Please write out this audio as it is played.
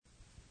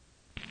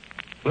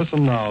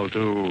Listen now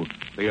to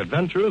The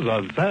Adventures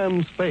of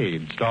Sam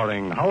Spade,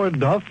 starring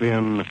Howard Duff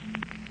in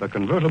The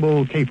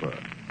Convertible Caper.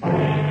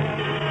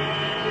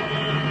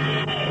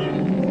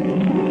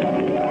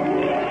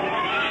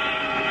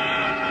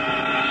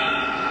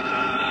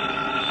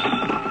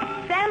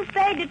 Sam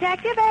Spade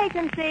Detective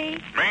Agency.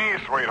 Me,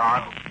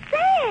 sweetheart.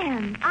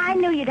 Sam, I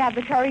knew you'd have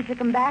the courage to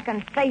come back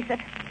and face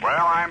it.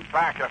 Well, I'm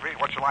back, Effie.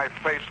 What shall I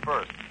face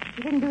first?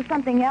 You didn't do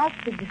something else,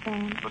 did you,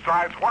 Sam?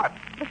 Besides what?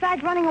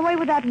 Besides running away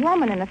with that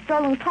woman in a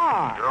stolen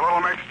car. You're a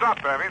little mixed up,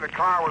 Effie. The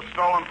car was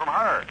stolen from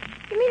her.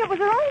 You mean it was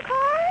her own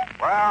car?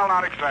 Well,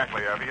 not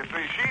exactly, Effie. You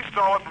see, she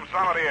stole it from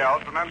somebody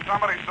else, and then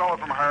somebody stole it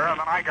from her, and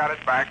then I got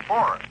it back for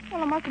her.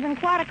 Well, it must have been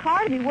quite a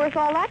car to be worth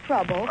all that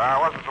trouble. It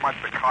wasn't so much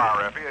the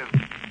car, Effie, as...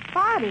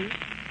 Party?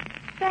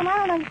 Sam, I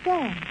don't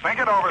understand. Think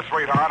it over,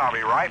 sweetheart. I'll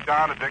be right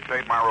down to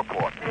dictate my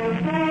report.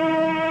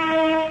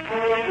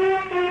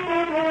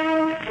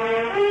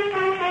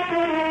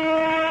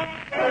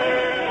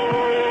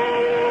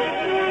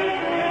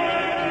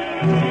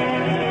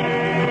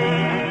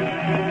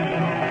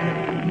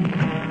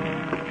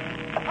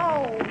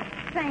 Oh,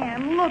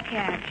 Sam, look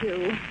at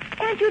you.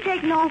 Can't you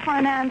take no for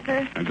an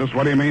answer? And just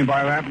what do you mean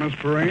by that, Miss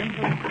Perrine?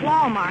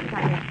 Claw marks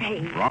on your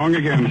face. Wrong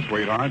again,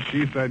 sweetheart.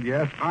 She said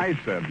yes, I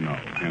said no.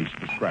 Hence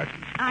the scratches.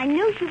 I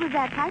knew she was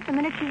that type the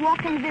minute she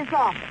walked into this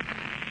office.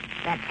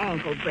 That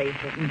ankle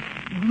bracelet and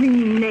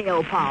green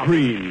nail polish.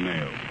 Green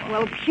nail polish.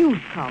 Well, puce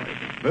colored.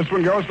 This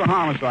one goes to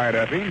homicide,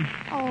 Effie.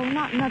 Oh,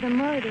 not another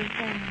murder,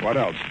 Sam. What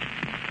else?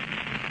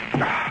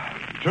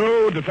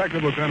 To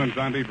Detective Lieutenant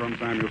Dundee from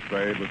Samuel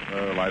Spade with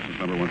license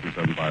number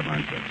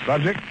 127596.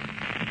 Subject,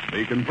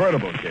 the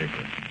convertible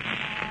caper.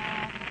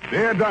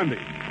 Dear Dundee,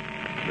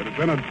 it had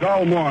been a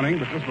dull morning,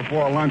 but just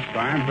before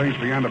lunchtime, things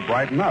began to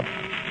brighten up.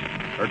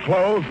 Her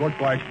clothes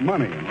looked like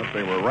money, and what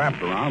they were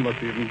wrapped around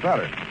looked even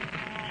better.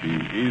 She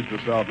eased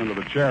herself into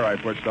the chair I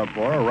pushed up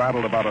for her,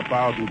 rattled about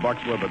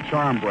 $1,000 worth of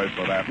charm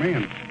bracelet at me,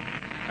 and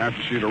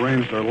after she'd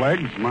arranged her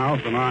legs,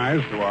 mouth, and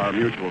eyes to our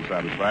mutual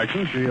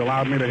satisfaction, she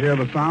allowed me to hear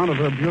the sound of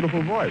her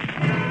beautiful voice.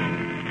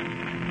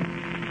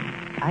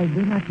 I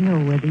do not know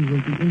whether you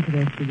will be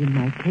interested in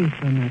my case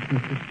or not,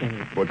 Mr.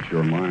 Spade. Put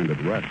your mind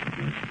at rest,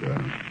 Miss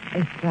Estrada.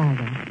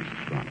 Estrada.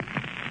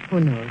 Who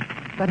knows?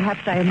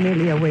 Perhaps I am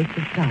merely a waste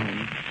of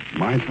time.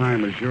 My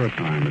time is your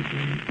time as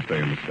you stay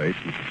in the States,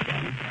 Mrs.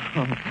 Estrada.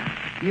 Oh,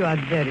 you are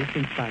very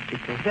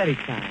simpatico, very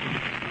kind.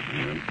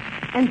 Yes.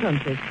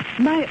 Entonces,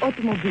 my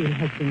automobile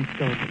has been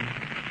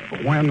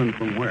stolen. When and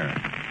from where?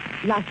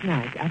 Last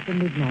night, after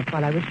midnight,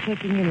 while I was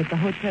checking in at the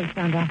Hotel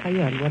San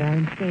Rafael, where I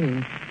am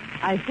staying,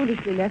 I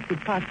foolishly left it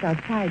parked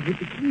outside with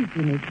the keys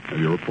in it. Have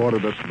you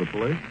reported this to the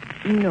police?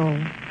 No.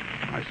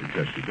 I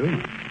suggest you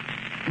do.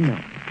 No.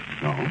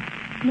 No?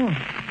 No.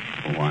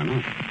 Well, why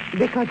not?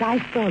 Because I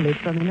stole it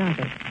from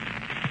another.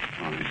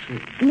 Oh, I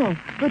see. No,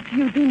 but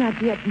you do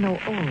not yet know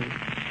all.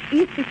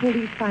 If the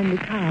police find the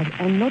car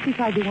and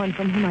notify the one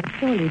from whom I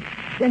stole it,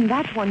 then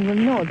that one will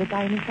know that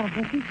I am in San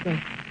Francisco.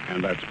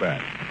 And that's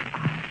bad.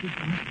 Ah, it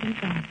must be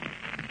bad.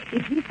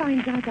 If he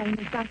finds out I am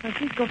in San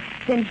Francisco,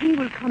 then he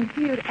will come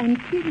here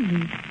and kill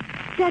me.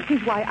 That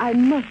is why I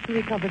must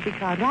recover the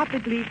car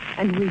rapidly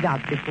and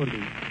without the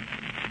police.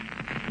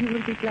 You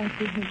will be glad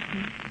to help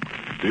me.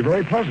 Be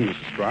very pleasant,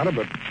 Mrs. Estrada,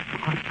 but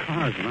hot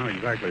cars are not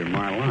exactly in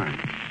my line.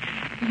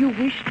 You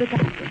wish that I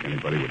don't think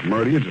anybody would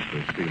murder you just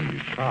for stealing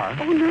his car.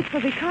 Oh, not for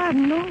the car,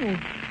 no.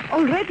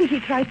 Already he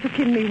tried to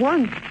kill me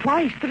once,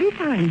 twice, 3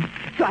 times.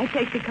 So I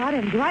take the car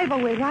and drive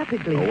away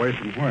rapidly. Away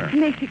from where?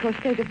 Mexico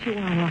State of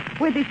Chihuahua,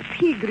 where this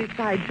pig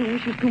resides who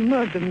wishes to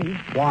murder me.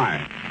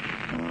 Why?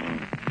 Oh,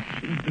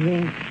 he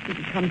drinks. He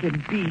becomes a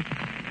beast.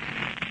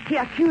 He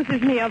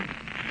accuses me of...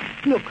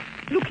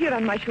 Look here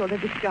on my shoulder,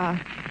 the scar.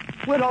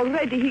 Where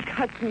already he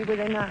cuts me with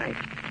a knife.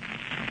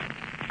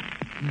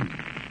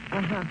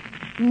 Uh-huh.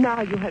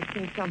 Now you have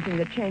seen something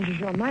that changes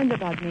your mind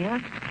about me, huh?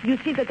 You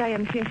see that I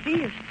am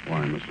sincere. Why,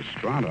 Mrs.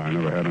 Estrada, I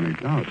never had any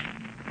doubt.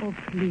 Oh,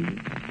 please.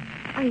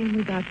 I am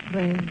without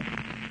friends.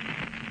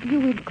 You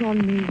will call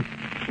me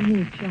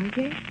Nietzsche, I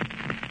guess?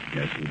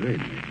 Yes,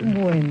 indeed, Nietzsche.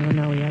 Bueno,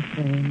 now we are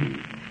friends.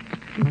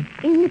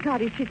 In the car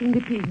is sitting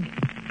the pig.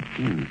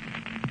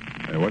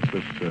 What's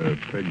this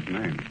pig's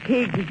name?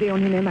 Pig is the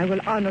only name I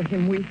will honor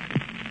him with.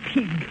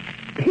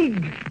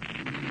 Pig.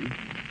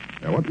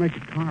 What make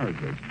of car is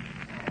this?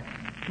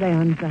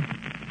 Leonza.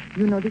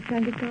 You know this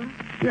kind of car?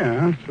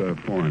 Yeah, it's a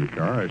foreign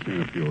car. I've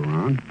seen a few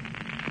around.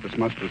 This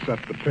must have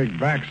set the pig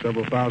back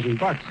several $1,000.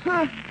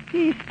 Huh,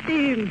 he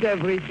steals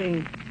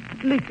everything.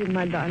 Listen,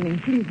 my darling,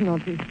 please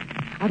notice.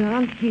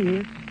 Around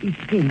here is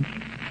pink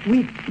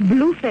with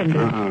blue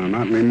fenders.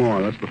 Not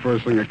anymore. That's the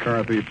first thing a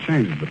car thief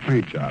changes, the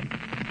paint job.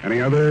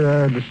 Any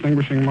other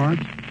distinguishing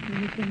marks?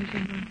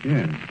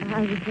 Yes.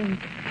 I would think.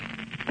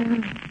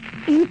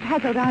 It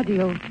has a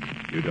radio.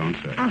 You don't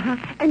say.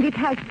 And it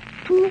has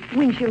 2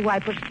 windshield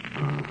wipers.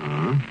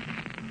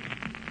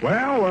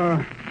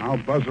 Well, I'll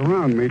buzz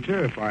around,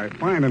 Meecher. If I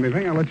find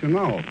anything, I'll let you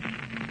know.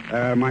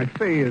 My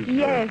fee is...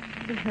 Yes.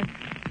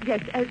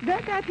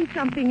 'That is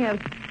something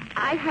else.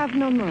 I have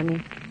no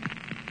money.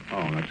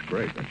 Oh, that's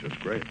great. That's just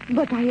great.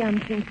 But I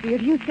am sincere.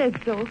 You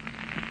said so.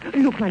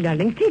 Look, my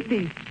darling, keep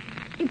this.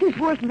 It is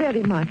worth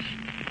very much.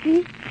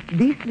 See?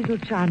 This little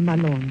charm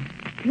alone.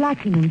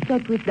 Platinum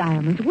set with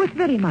diamonds. Worth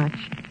very much.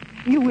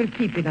 You will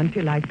keep it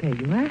until I pay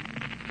you, eh?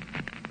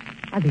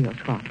 Adios,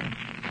 Father.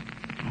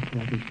 Hasta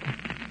la vista.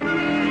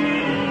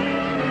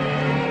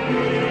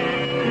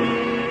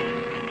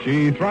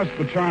 She thrust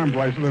the charm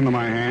bracelet into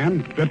my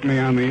hand, bit me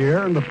on the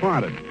ear, and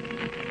departed.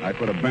 I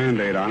put a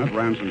Band-Aid on it,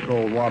 ran some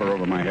cold water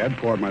over my head,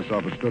 poured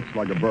myself a stiff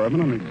slug of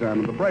bourbon, and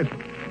examined the bracelet.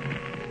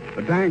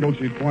 The dangle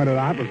she pointed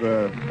out was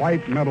a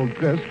white metal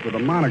disc with a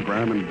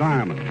monogram in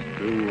diamonds,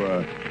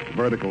 two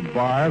vertical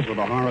bars with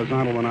a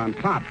horizontal one on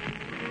top.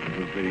 It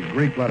was the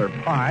Greek letter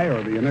pi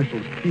or the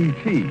initials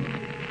PT,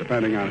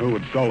 depending on who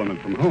had stolen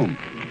it from whom.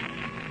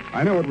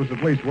 I knew it was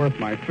at least worth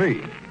my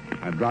fee.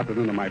 I dropped it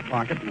into my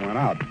pocket and went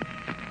out.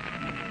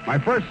 My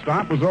first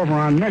stop was over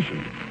on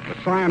Mission. The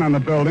sign on the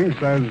building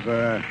says,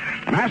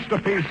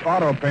 Masterpiece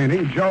Auto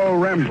Painting, Joe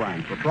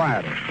Rembrandt,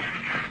 proprietor.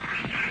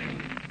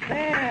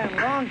 Sam,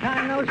 long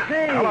time no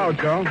see. Hello,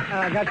 Joe.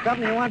 Got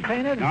something you want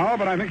painted? No,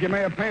 but I think you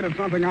may have painted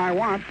something I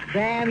want.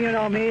 Sam, you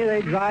know me.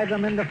 They drive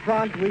them in the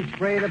front. We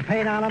spray the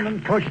paint on them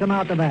and push them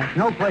out the back.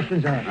 No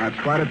questions asked. That's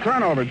quite a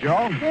turnover,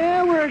 Joe.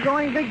 Yeah, we're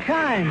going big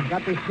time.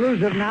 Got the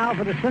exclusive now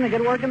for the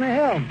syndicate work in the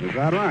hill. Is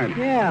that right?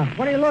 Yeah.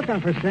 What are you looking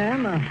for,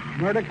 Sam? A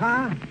murder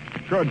car?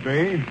 Could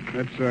be.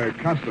 It's a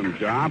custom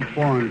job,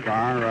 foreign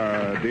car,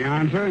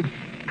 Deonza.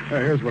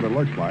 Here's what it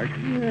looks like.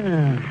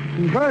 Yeah,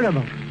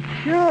 convertible.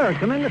 Sure,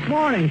 come in this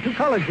morning.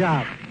 Two-color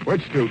job.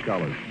 Which two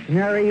colors?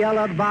 Canary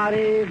yellow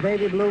body,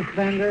 baby blue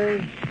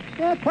fenders.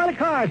 Yeah, quite a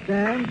car,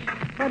 Sam.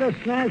 Quite a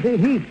snazzy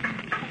heap.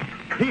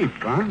 Heath,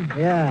 huh?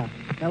 Yeah.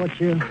 Is that what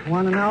you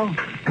want to know?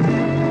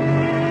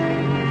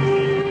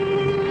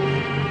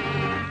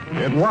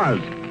 It was.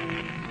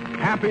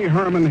 Happy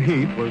Herman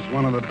Heath was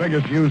one of the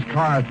biggest used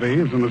car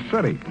thieves in the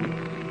city.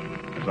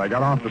 As I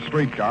got off the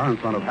streetcar in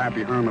front of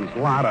Happy Herman's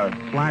lot, a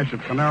flash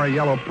of canary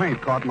yellow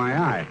paint caught my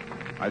eye.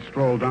 I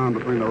strolled down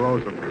between the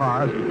rows of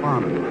cars and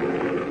found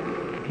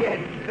it. Yes,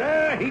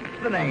 sir.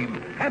 Heath's the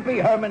name. Happy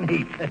Herman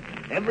Heath.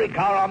 Every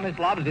car on this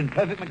lot is in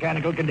perfect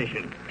mechanical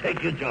condition.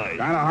 Take your choice.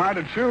 Kind of hard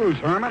to choose,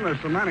 Herman. There's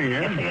so many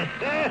here. Yes,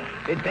 sir.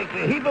 It takes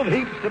a heap of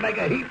heaps to make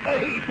a heap of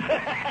heap.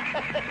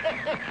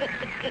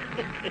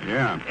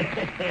 Yeah.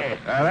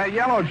 That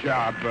yellow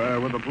job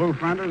with the blue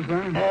fenders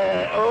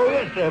there? Oh,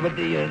 yes, sir, but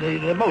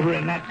the motor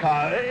in that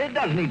car, it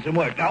does need some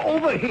work. Now,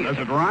 over here... Does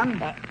it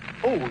run?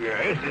 Oh,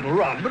 yes, it'll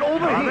run. But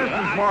over here... This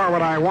is more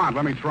what I want.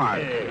 Let me try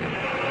it.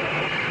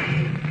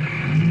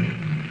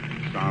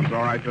 Sounds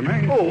all right to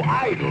me. Oh,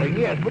 idling,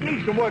 yes, but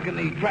needs some work in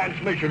the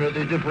transmission of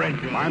the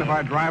differential. Mind if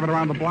I drive it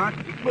around the block?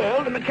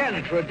 Well, the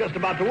mechanics are just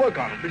about to work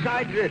on it.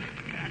 Besides,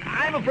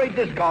 I'm afraid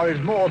this car is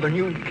more than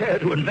you care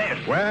to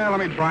invest. Well, let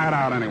me try it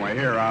out anyway.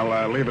 Here,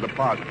 I'll leave a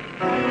deposit.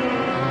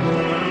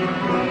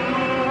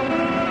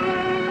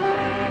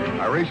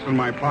 I reached in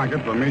my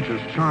pocket for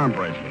Meech's charm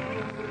bracelet.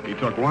 He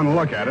took one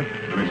look at it,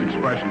 and his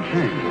expression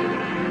changed.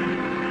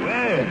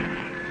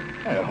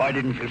 Well, why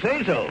didn't you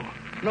say so?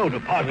 No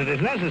deposit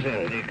is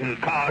necessary. The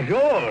car's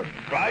yours.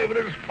 Drive it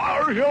as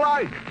far as you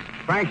like.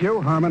 Thank you,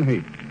 Herman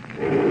Heath.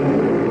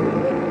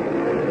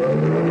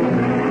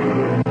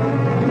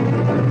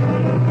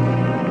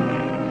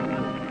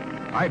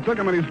 I took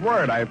him at his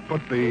word. I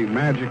put the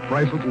magic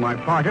bracelet in my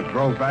pocket,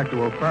 drove back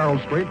to O'Farrell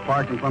Street,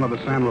 parked in front of the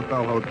San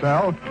Rafael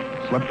Hotel,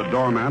 slipped the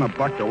doorman a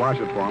buck to wash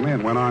it for me,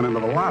 and went on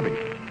into the lobby.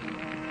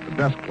 The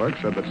desk clerk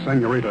said that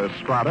Senorita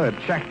Estrada had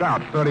checked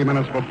out 30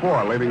 minutes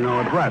before, leaving no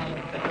address.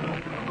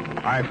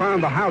 I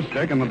found the house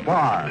dick in the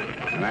bar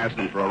and asked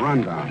him for a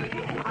rundown.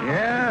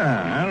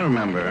 Yeah, I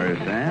remember her,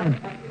 Sam.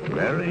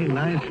 Very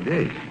nice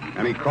dish.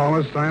 Any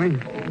callers, Tiny?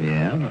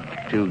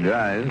 Yeah, two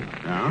guys.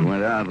 Yeah? They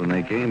went out when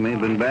they came, ain't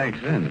been back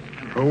since.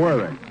 Who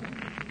were they?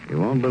 You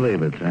won't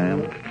believe it,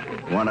 Sam.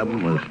 One of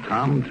them was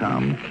Tom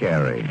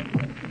Carey.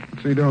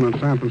 What's he doing in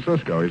San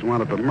Francisco? He's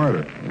wanted for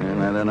murder.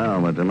 And I don't know,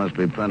 but there must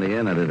be plenty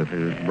in it if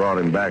he brought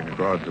him back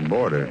across the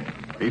border.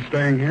 He's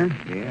staying here?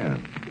 Yeah,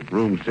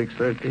 room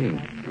 613.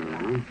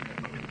 Uh-huh.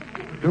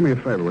 Do me a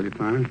favor, will you,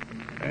 Tiny?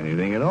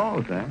 Anything at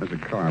all, Sam. There's a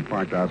car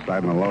parked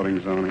outside in the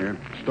loading zone here.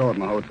 Stow it in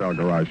the hotel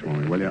garage for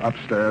me, will you?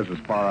 Upstairs, as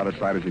far out of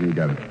sight as you can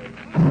get it.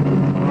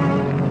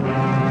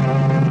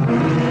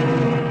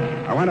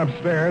 I went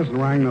upstairs and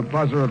rang the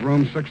buzzer at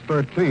room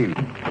 613.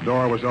 The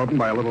door was opened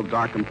by a little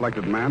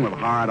dark-complected man with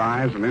hard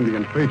eyes and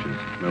Indian features.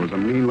 There was a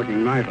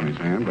mean-looking knife in his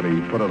hand, but he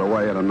put it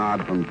away at a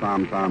nod from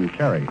Tom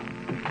Carey.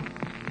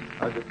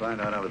 How'd you find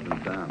out I was in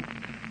town?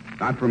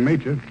 Not from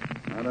Meecha.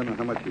 I don't know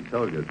how much she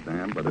told you,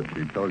 Sam, but if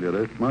she told you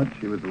this much,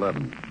 she was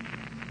 11.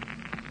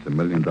 It's $1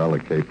 million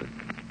caper.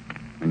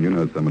 And you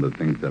know some of the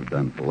things I've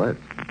done for less.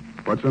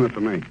 What's in it for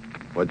me?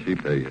 What'd she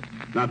pay you?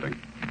 Nothing.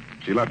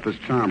 She left this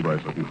charm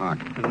bracelet in Hock.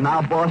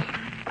 Now, boss,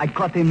 I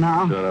caught him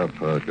now. Shut up,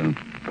 Parker.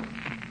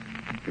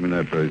 Give me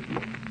that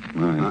bracelet.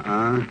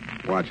 Mine.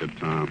 Watch it,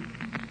 Tom.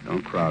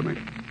 Don't crowd me.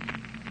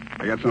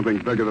 I got something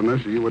bigger than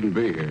this, or you wouldn't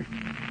be here.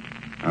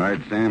 All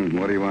right, Sam,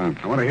 what do you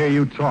want? I want to hear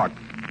you talk.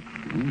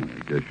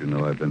 I guess you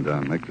know I've been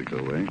down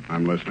Mexico way.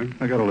 I'm listening.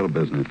 I got a little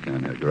business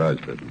down here, garage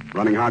business.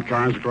 Running hot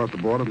cars across the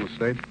border from the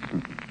States?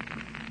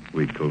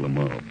 We cool them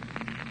off.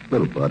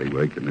 Little body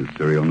work and his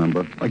serial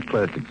number, like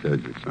plastic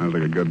surgery. Sounds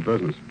like a good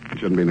business. You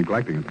shouldn't be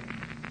neglecting it.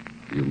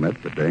 You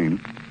met the dame.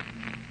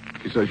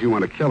 She says you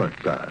want to kill her.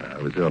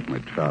 I was off my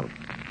trout.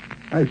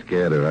 I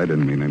scared her. I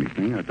didn't mean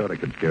anything. I thought I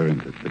could scare her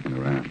into sticking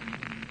around.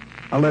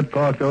 I let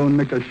Parko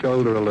nick her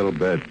shoulder a little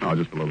bit. Oh,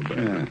 just a little bit.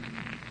 Yeah.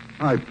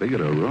 I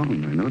figured her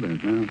wrong. I know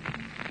that now.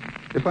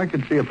 If I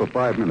could see her for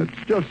 5 minutes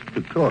just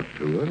to talk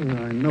to her,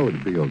 I know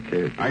it'd be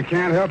okay. I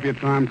can't help you,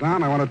 Tom.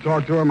 I want to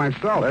talk to her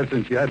myself.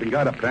 Listen, she hasn't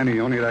got a penny,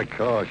 only that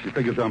car. She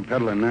figures I'm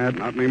peddling that.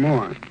 Not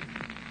anymore.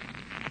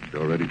 She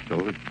already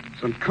sold it?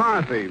 Some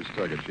car thieves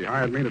took it. She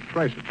hired me to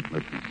trace it.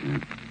 Listen,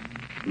 Sam.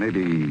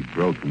 Maybe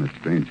broke in a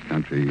strange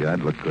country,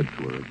 I'd look good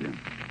to her again.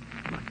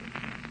 Look.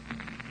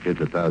 Here's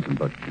 $1,000,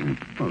 Sam.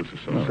 Oh, this is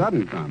so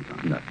sudden, Tom.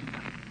 Nothing.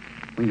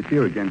 When you see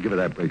her again, give her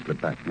that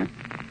bracelet back, huh?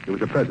 It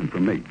was a present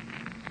from me.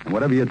 And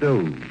whatever you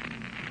do,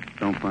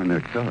 don't find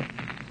that car.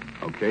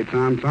 Okay,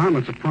 Tom,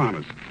 it's a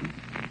promise.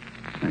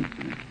 Thanks,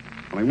 man.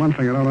 Only one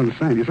thing I don't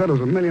understand. You said it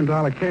was $1 million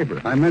caper.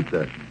 I meant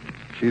that.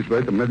 She's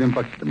worth $1 million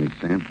to me,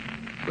 Sam.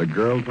 The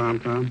girl, Tom?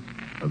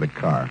 Or the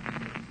car?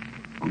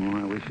 Oh,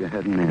 I wish you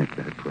hadn't asked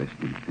that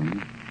question,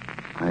 Sam.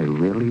 I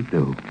really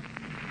do.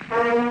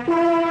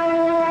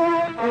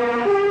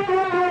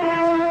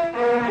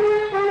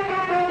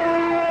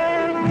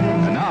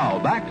 And now,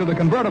 back to the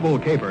Convertible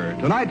Caper.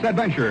 Tonight's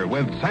adventure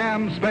with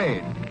Sam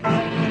Spade.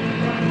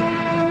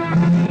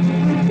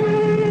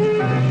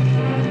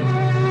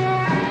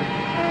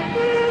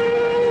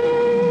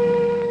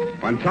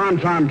 When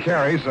Tom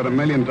Carey said $1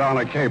 million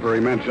caper, he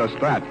meant just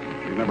that.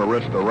 He never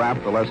risked a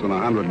rap for less than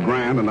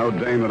 $100,000, and no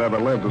dame that ever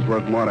lived was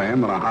worth more to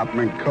him than a hot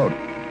mink coat.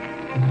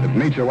 If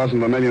Meecha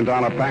wasn't the $1 million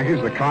package,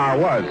 the car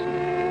was.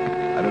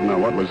 I didn't know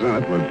what was in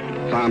it. With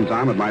Tom,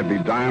 it might be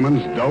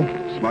diamonds, dope,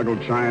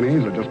 smuggled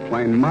Chinese, or just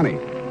plain money.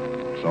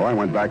 So I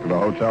went back to the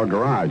hotel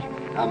garage.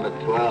 Number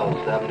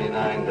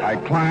 1279. I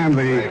climbed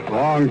the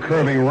long,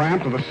 curving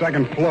ramp to the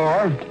second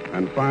floor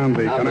and found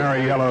the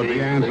canary yellow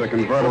Dianza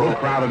convertible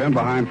crowded in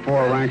behind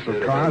 4 ranks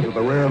of cars at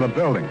the rear of the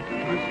building.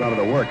 I started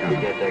to work on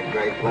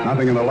it.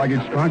 Nothing in the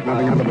luggage trunk,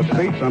 nothing under the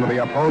seats, under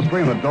the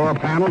upholstery, and the door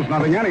panels,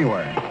 nothing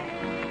anywhere.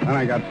 Then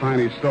I got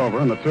Tiny Stover,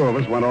 and the two of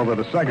us went over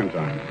the second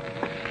time.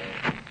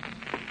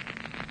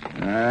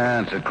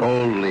 It's a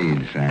cold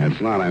lead, Sam.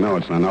 It's not, I know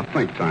it's not. Now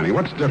think, Tiny,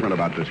 what's different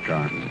about this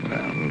car?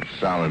 Well,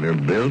 solider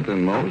built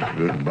than most.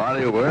 Good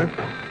body work.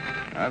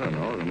 I don't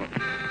know.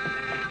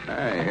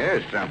 Hey,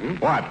 here's something.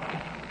 What?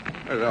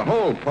 There's a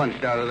hole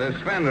punched out of this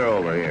fender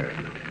over here.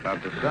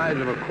 About the size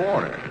of a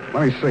quarter.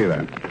 Let me see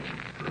that.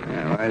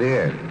 Yeah, right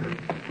here.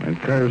 It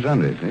curves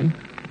under, see?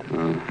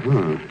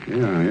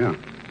 Yeah.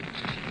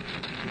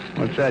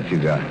 What's that you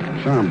got?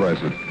 Charm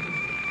bracelet.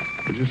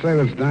 Did you say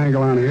this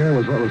dangle on here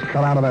was what was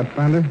cut out of that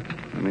fender?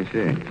 Let me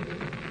see.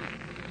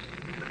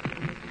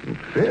 It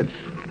fits.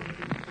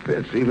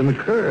 Fits even the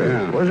curve.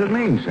 Yeah. What does it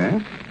mean,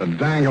 Sam? The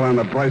dangle on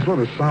the bracelet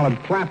is solid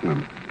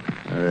platinum.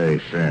 Hey,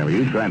 Sam, are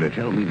you trying to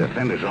tell me the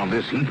fender's on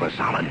this heap of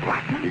solid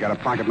platinum? You got a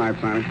pocket knife,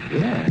 Tiny?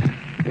 Yeah.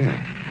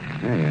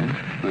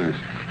 Thanks.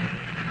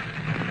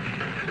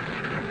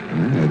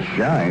 It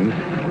shines.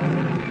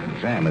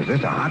 Sam, is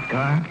this a hot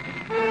car?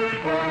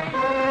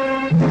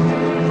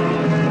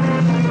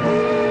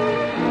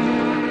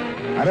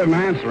 I didn't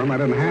answer him. I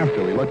didn't have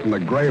to. He looked from the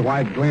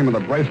gray-white gleam of the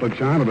bracelet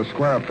shine to the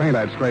square of paint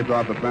I'd scraped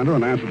off the fender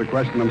and answered the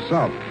question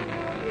himself.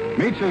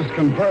 Meech's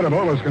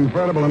convertible was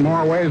convertible in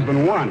more ways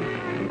than one.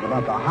 It was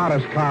about the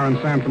hottest car in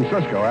San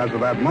Francisco as of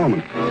that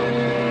moment.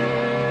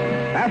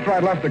 After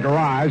I'd left the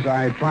garage,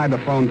 I tried to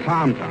phone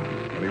Tom,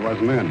 but he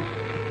wasn't in.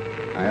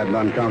 I had an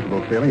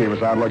uncomfortable feeling he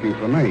was out looking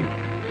for me.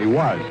 He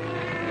was.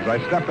 As I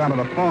stepped out of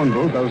the phone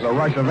booth, there was a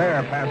rush of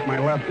air past my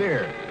left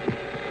ear.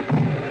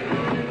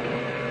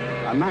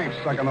 A knife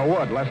stuck in the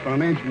wood, less than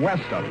an inch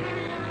west of him.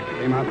 I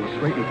came out in the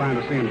street and found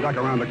to see him duck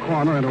around the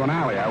corner into an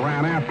alley. I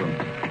ran after him.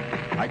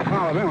 I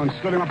collared him and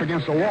stood him up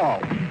against the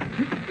wall.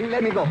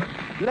 Let me go.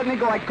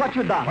 I cut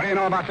you down. What do you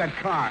know about that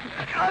car?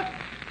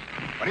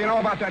 What do you know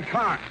about that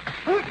car?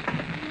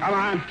 Come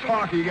on,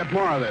 talk, or you get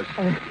more of this.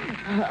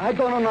 I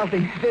don't know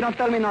nothing. They don't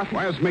tell me nothing.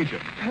 Where's Meecha?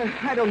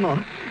 I don't know.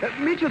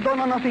 Meecha don't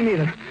know nothing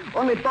either.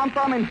 Only Tom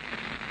and...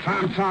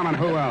 Tom and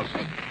who else?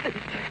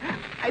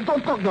 I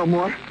don't talk no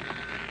more.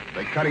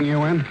 They cutting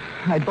you in?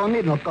 I don't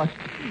need no cut.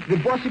 The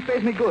boss, he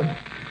pays me good.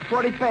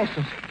 40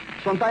 pesos.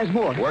 Sometimes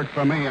more. Work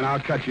for me and I'll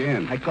cut you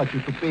in. I cut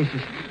you to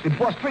pieces. The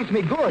boss treats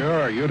me good.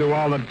 Sure, you do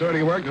all the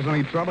dirty work. There's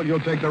any trouble, you'll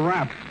take the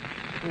rap.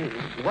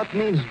 What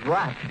means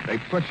rap? They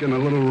put you in a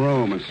little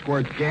room and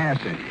squirt gas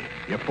in you.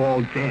 You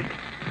fall dead.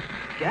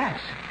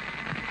 Gas?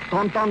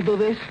 Tom do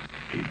this?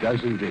 He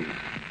does indeed.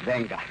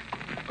 Venga.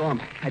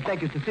 Come, I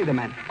take you to see the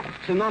man.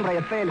 Su nombre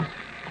es Félix.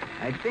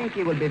 I think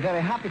he will be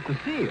very happy to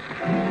see you.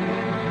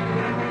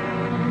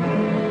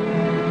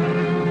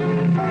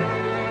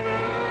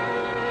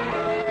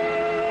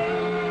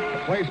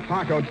 The place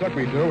Paco took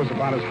me to was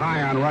about as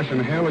high on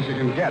Russian Hill as you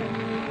can get.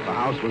 The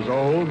house was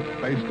old,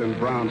 faced in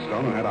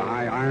brownstone, and had a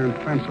high iron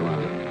fence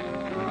around it.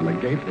 On the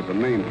gate was a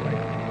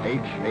nameplate,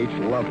 H.H.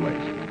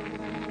 Lovelace.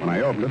 When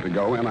I opened it to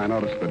go in, I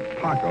noticed that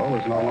Paco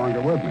was no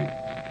longer with me.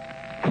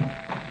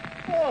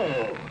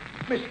 Oh,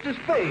 Mr.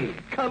 Spade,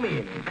 come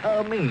in,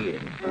 come in.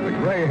 The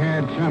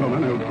gray-haired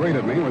gentleman who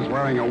greeted me was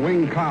wearing a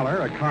wing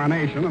collar, a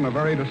carnation, and a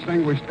very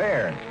distinguished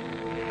air.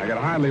 I could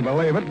hardly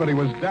believe it, but he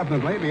was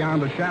definitely,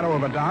 beyond the shadow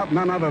of a doubt,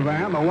 none other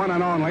than the one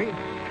and only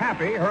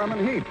Happy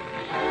Herman Heap.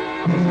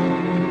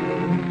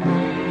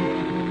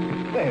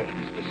 Well,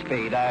 Mr.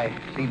 Spade, I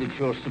see that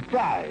you're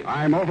surprised.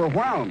 I'm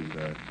overwhelmed,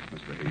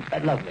 Mr. Heap.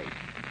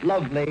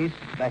 Lovelace,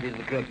 that is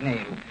the correct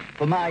name.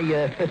 For my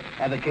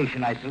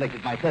avocation, I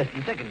selected my first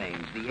and second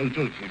names, the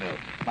H.H., you know.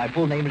 My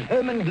full name is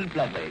Herman Heap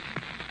Lovelace.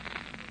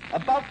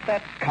 About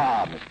that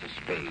car, Mr.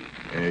 Spade.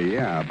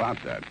 Yeah, about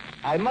that.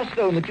 I must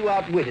own that you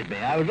outwitted me.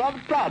 I was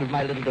rather proud of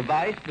my little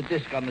device, the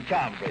disc on the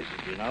charm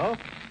bracelet, you know.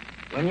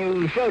 When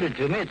you showed it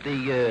to me at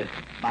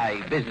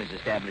my business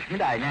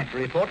establishment, I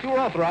naturally thought you were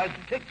authorized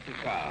to take the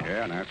car.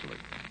 Yeah, naturally.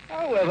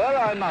 However,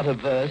 I'm not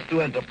averse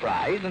to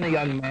enterprise in a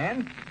young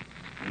man,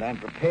 and I'm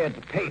prepared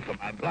to pay for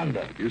my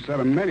blunder. You said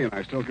 $1 million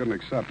I still couldn't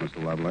accept,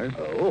 Mr. Lovelace.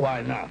 Oh,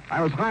 why not?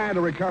 I was hired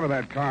to recover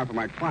that car for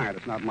my client.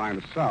 It's not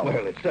mine to sell.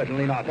 Well, it's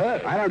certainly not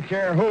hers. I don't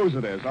care whose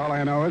it is. All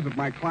I know is that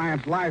my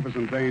client's life is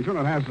in danger, and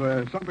it has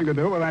something to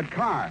do with that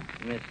car.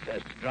 Miss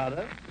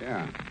Estrada?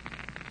 Yeah.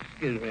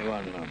 Excuse me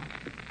one moment.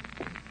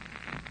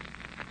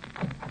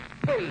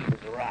 Spade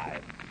has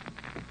arrived.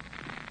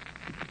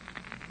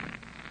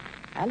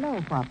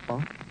 Hello,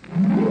 Papa.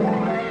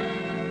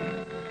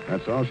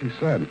 That's all she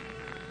said.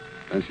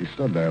 Then she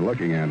stood there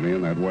looking at me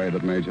in that way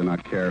that made you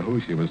not care who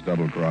she was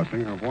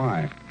double-crossing or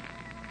why.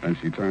 Then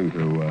she turned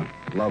to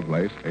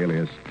Lovelace,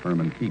 alias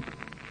Herman Heap.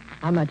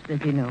 How much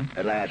does he know?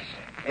 Alas,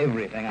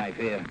 everything, I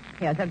fear.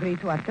 He has agreed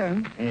to our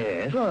terms?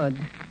 Yes. Good.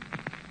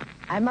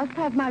 I must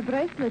have my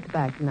bracelet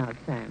back now,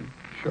 Sam.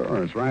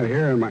 Sure, it's right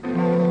here in my...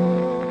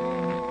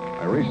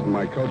 I reached in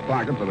my coat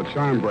pocket for the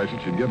charm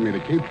bracelet she'd given me to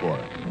keep for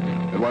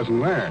her. It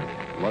wasn't there.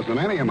 It wasn't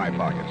in any of my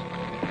pockets.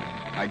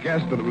 I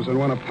guessed that it was in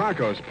one of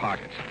Paco's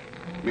pockets.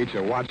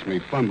 Mitya watched me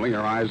fumbling, her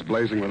eyes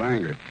blazing with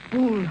anger.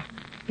 Fool,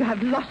 you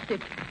have lost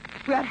it.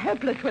 We are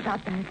helpless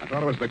without that. I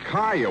thought it was the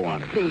car you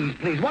wanted.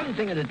 Please, one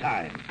thing at a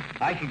time.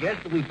 I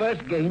suggest that we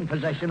first gain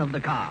possession of the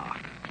car.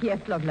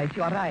 Yes, Lovelace,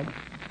 you are right.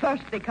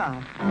 First, the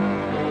car.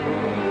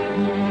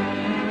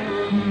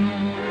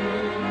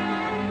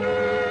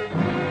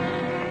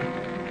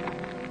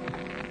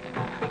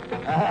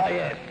 Ah,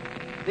 yes.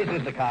 This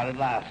is the car at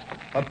last.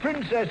 A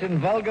princess in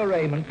vulgar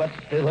raiment, but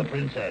still a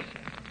princess.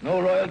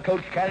 No royal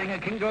coach carrying a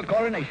king to a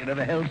coronation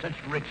ever held such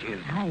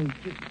riches. Hide,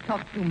 you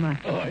talk too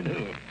much. Oh, I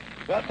do.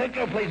 Well, take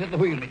your place at the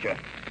wheel, Mitya.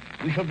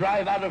 We shall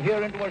drive out of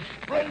here into a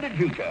splendid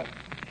future.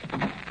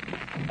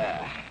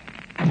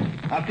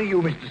 After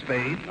you, Mr.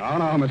 Spade. No,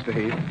 Mr.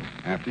 Heap.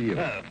 After you.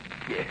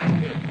 Yes.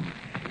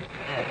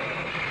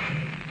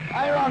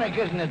 Ironic,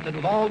 isn't it, that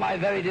with all my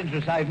varied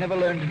interests, I've never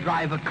learned to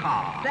drive a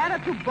car. Sarah,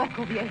 tu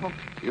poco, viejo.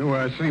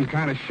 You seem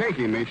kind of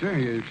shaky, Mitya.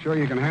 You sure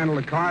you can handle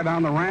the car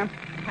down the ramp?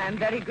 I'm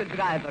very good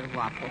driver,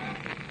 Guapo.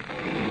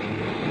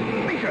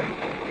 Mitya,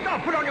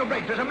 stop! Put on your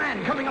brakes. There's a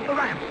man coming up the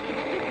ramp.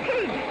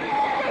 Pig!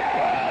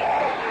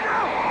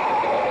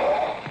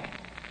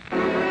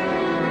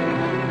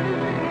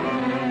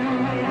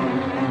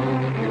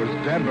 He was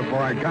dead before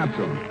I got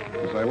to him.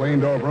 As I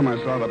leaned over him, I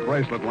saw the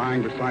bracelet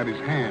lying beside his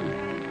hand.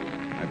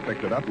 I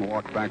picked it up and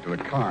walked back to the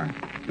car.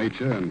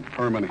 Mitya and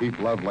Herman Heap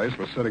Lovelace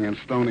were sitting in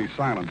stony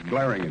silence,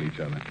 glaring at each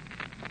other.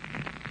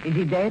 Is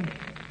he dead?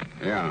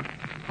 Yeah.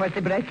 Was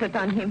the bracelet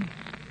on him?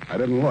 I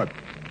didn't look.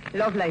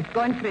 Lovelace,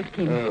 go and frisk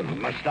him. Oh,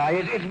 must I?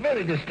 It's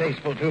very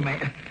distasteful to me.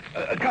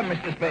 Come,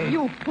 Mr. Spade.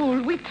 You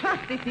fool. We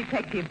trust this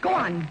detective. Go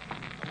on.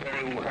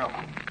 Very well.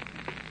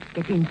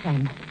 Get in,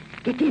 Sam.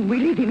 Get in. We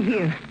leave him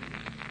here.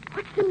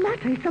 What's the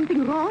matter? Is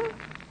something wrong?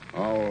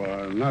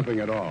 Oh, nothing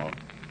at all.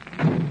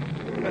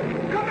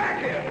 Come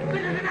back here!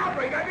 This is an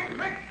outbreak! I mean,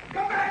 quick!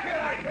 Come back here,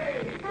 I say!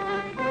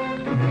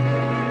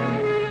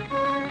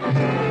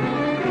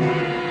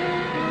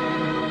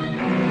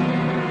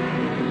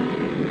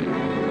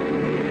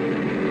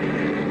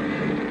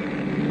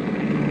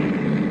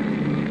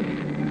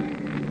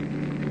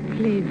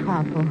 Please,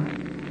 Guapo.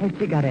 A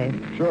cigarette.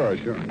 Sure.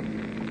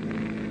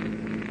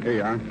 Here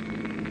you are.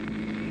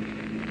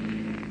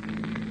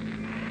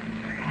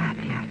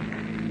 Gracias.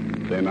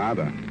 De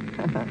nada.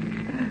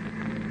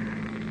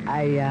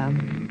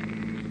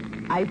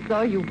 I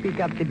saw you pick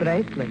up the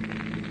bracelet.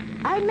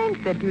 I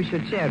meant that you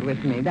should share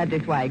with me. That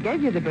is why I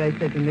gave you the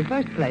bracelet in the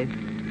first place.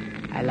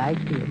 I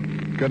liked you.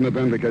 Couldn't have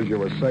been because you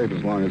were safe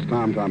as long as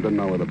Tom didn't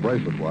know where the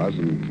bracelet was,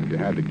 and if you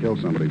had to kill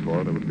somebody for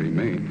it, it would be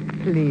me.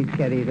 Please,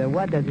 querida,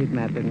 what does it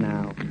matter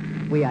now?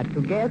 We are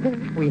together,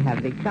 we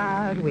have the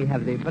car, we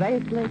have the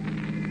bracelet,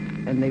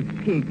 and the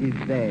pig is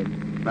dead.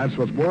 That's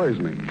what worries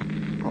me.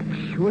 Oh,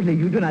 surely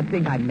you do not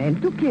think I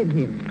meant to kill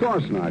him. Of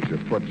course not. Your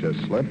foot just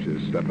slipped.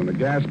 You stepped on the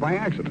gas by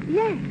accident.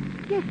 Yes,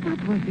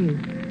 that was it.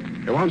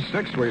 It won't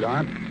stick,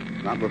 sweetheart.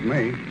 Not with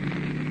me.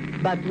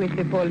 But with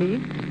the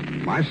police?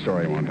 My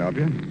story won't help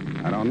you.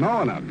 I don't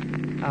know enough.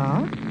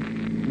 Oh?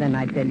 Then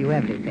I tell you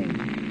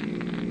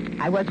everything.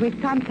 I was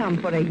with Tom Tom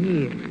for a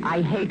year.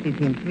 I hated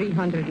him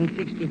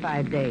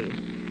 365 days.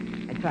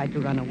 I tried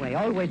to run away.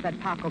 Always that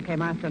Paco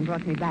came after and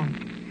brought me back.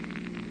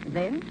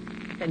 Then,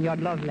 Senor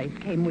Lovelace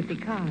came with the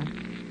car.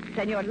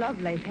 Senor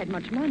Lovelace had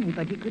much money,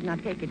 but he could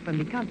not take it from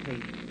the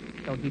country.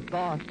 So he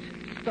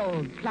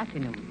stole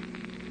platinum.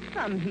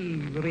 Some he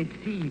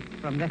received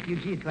from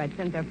refugees who had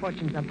sent their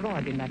fortunes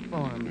abroad in that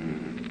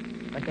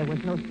form. But there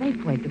was no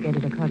safe way to get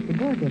it across the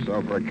border.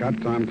 So for a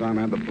cut, Tom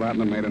had the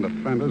platinum made into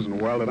fenders and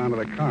welded onto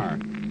the car.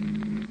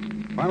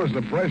 Why was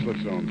the bracelet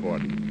so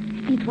important?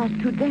 It was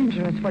too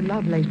dangerous for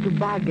Lovelace to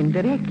bargain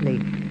directly.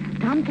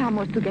 Tom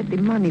was to get the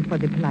money for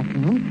the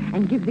platinum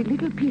and give the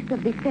little piece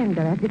of the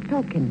fender as a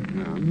token.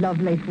 Yeah.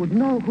 Lovelace would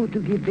know who to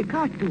give the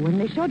car to when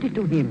they showed it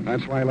to him.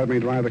 That's why he let me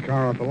drive the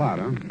car off the lot,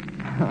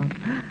 huh?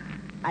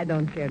 I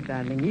don't care,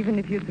 darling, even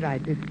if you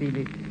tried to steal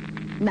it.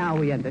 Now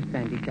we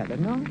understand each other,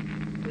 no?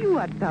 You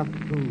are tough,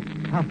 too.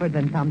 Tougher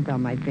than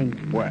Tom, I think.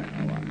 Well,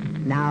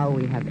 Now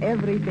we have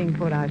everything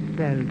for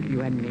ourselves,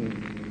 you and me.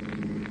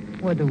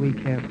 What do we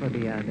care for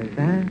the others,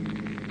 huh?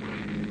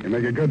 you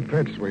make a good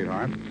pitch,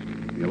 sweetheart.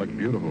 You look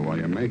beautiful while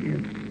you're making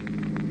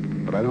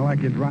it. But I don't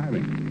like you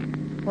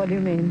driving. What do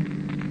you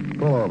mean?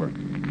 Pull over.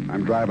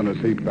 I'm driving this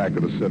heap back to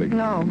the city.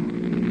 No.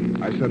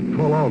 I said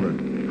pull over.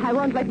 I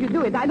won't let you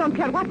do it. I don't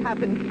care what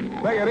happens.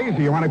 Take it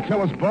easy. You want to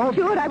kill us both?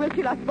 Sure, I will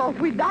kill us both.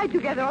 We die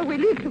together or we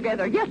live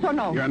together. Yes or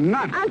no? You're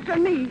nuts. Answer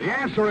me. The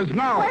answer is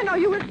no. Bueno,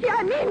 you will see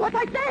I mean what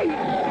I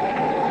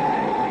say.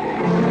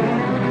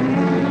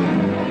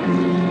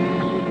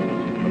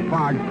 The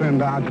fog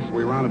thinned out just as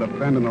we rounded a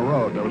bend in the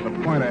road. There was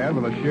a point ahead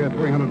with a sheer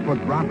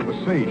 300-foot drop to the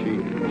sea.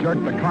 She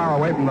jerked the car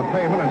away from the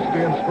pavement and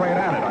steered straight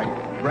at it.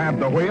 I grabbed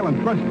the wheel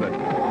and twisted it.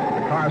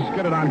 The car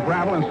skidded on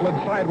gravel and slid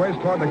sideways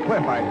toward the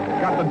cliff. I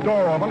got the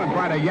door open and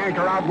tried to yank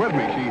her out with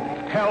me. She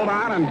held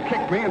on and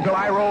kicked me until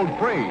I rolled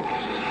free.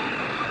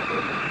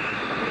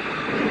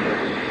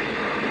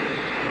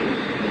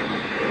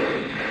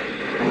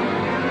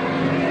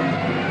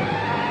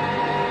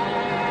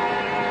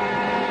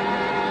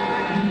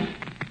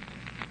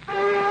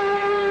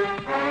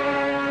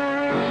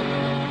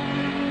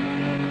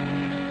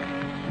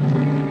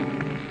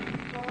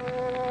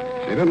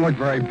 She didn't look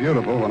very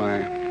beautiful when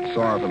I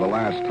saw her for the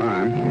last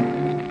time.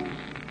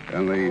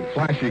 And the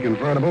flashy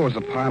convertible was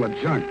a pile of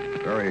junk.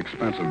 Very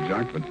expensive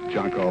junk, but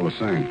junk all the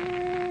same.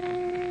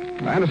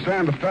 I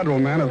understand the federal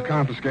men have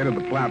confiscated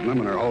the platinum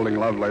and are holding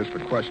Lovelace for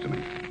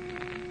questioning.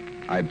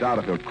 I doubt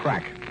if he'll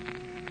crack.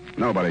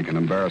 Nobody can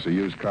embarrass a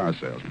used car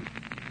salesman.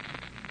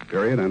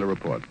 Period. End of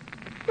report.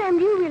 Sam,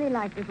 do you really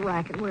like this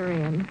racket we're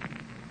in?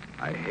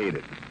 I hate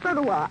it. So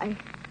do I.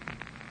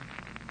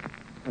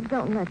 But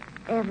don't let's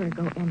ever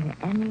go into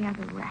any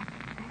other racket.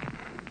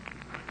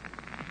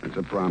 It's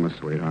a promise,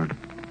 sweetheart.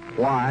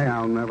 Why,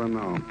 I'll never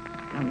know.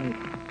 No need.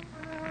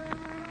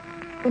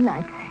 Good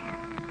night,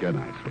 Sam. Good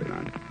night,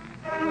 sweetheart.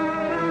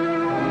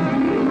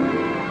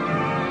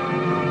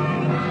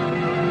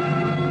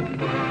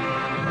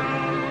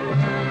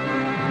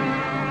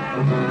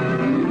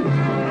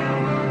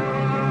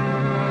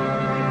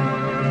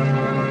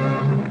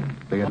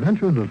 The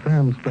Adventures of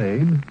Sam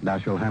Spade,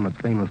 Dashiell Hammett's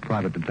famous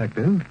private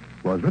detective,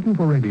 was written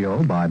for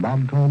radio by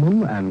Bob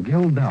Tolman and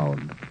Gil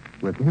Dowd,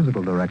 with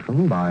musical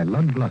direction by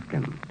Lud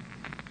Gluskin.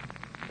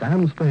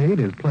 Sam Spade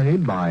is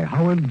played by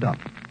Howard Duff.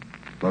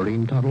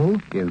 Lorene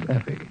Tuttle is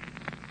Effie.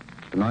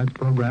 Tonight's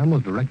program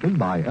was directed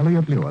by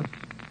Elliott Lewis.